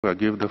I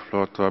give the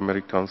floor to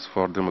Americans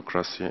for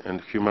Democracy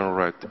and Human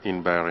Rights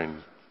in Bahrain.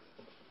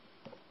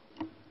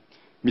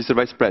 Mr.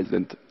 Vice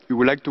President, we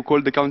would like to call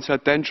the Council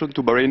attention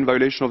to Bahrain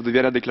violation of the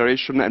Vienna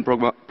Declaration and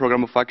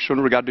Programme of Action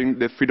regarding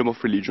the freedom of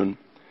religion.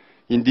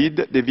 Indeed,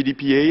 the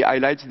VDPA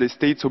highlights the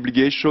state's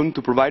obligation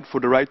to provide for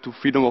the right to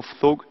freedom of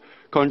thought,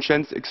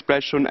 conscience,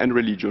 expression and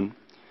religion.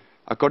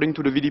 According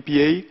to the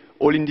VDPA,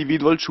 all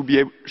individuals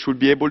should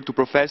be able to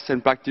profess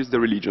and practice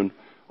their religion.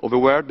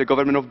 However, the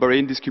government of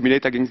Bahrain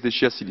discriminates against the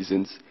Shia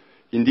citizens.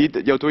 Indeed,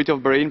 the authority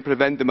of Bahrain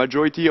prevent the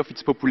majority of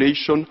its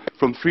population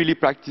from freely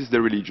practicing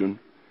their religion.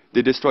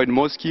 They destroyed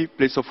mosques,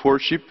 places of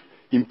worship,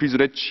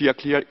 imprisoned Shia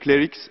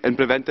clerics, and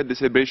prevented the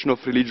celebration of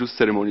religious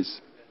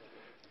ceremonies.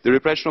 The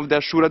repression of the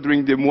Ashura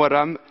during the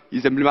Muharram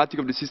is emblematic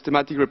of the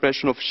systematic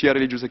repression of Shia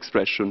religious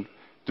expression.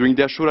 During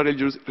the Ashura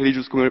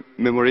religious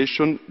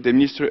commemoration, the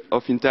Minister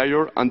of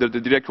Interior, under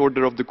the direct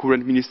order of the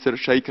current Minister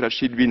Sheikh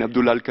Rashid bin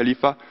Abdullah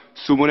al-Khalifa,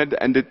 summoned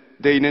and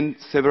detained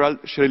several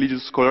Shia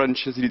religious scholars and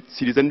Shia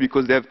citizens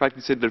because they have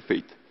practiced their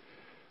faith.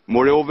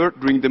 Moreover,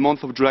 during the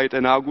month of July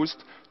and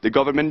August, the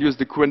government used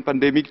the current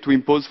pandemic to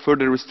impose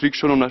further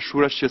restrictions on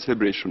Ashura Shia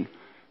celebration.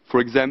 For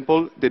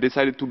example, they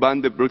decided to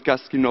ban the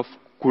broadcasting of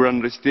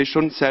Quran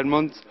recitation,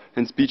 sermons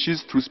and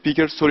speeches through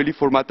speakers solely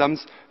for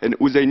matams and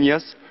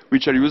uzayniyas,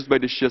 which are used by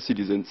the Shia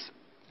citizens.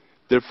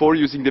 Therefore,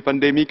 using the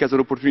pandemic as an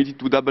opportunity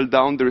to double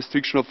down the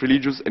restriction of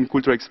religious and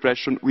cultural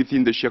expression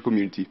within the Shia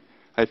community.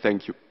 I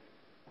thank you.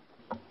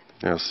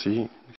 Merci.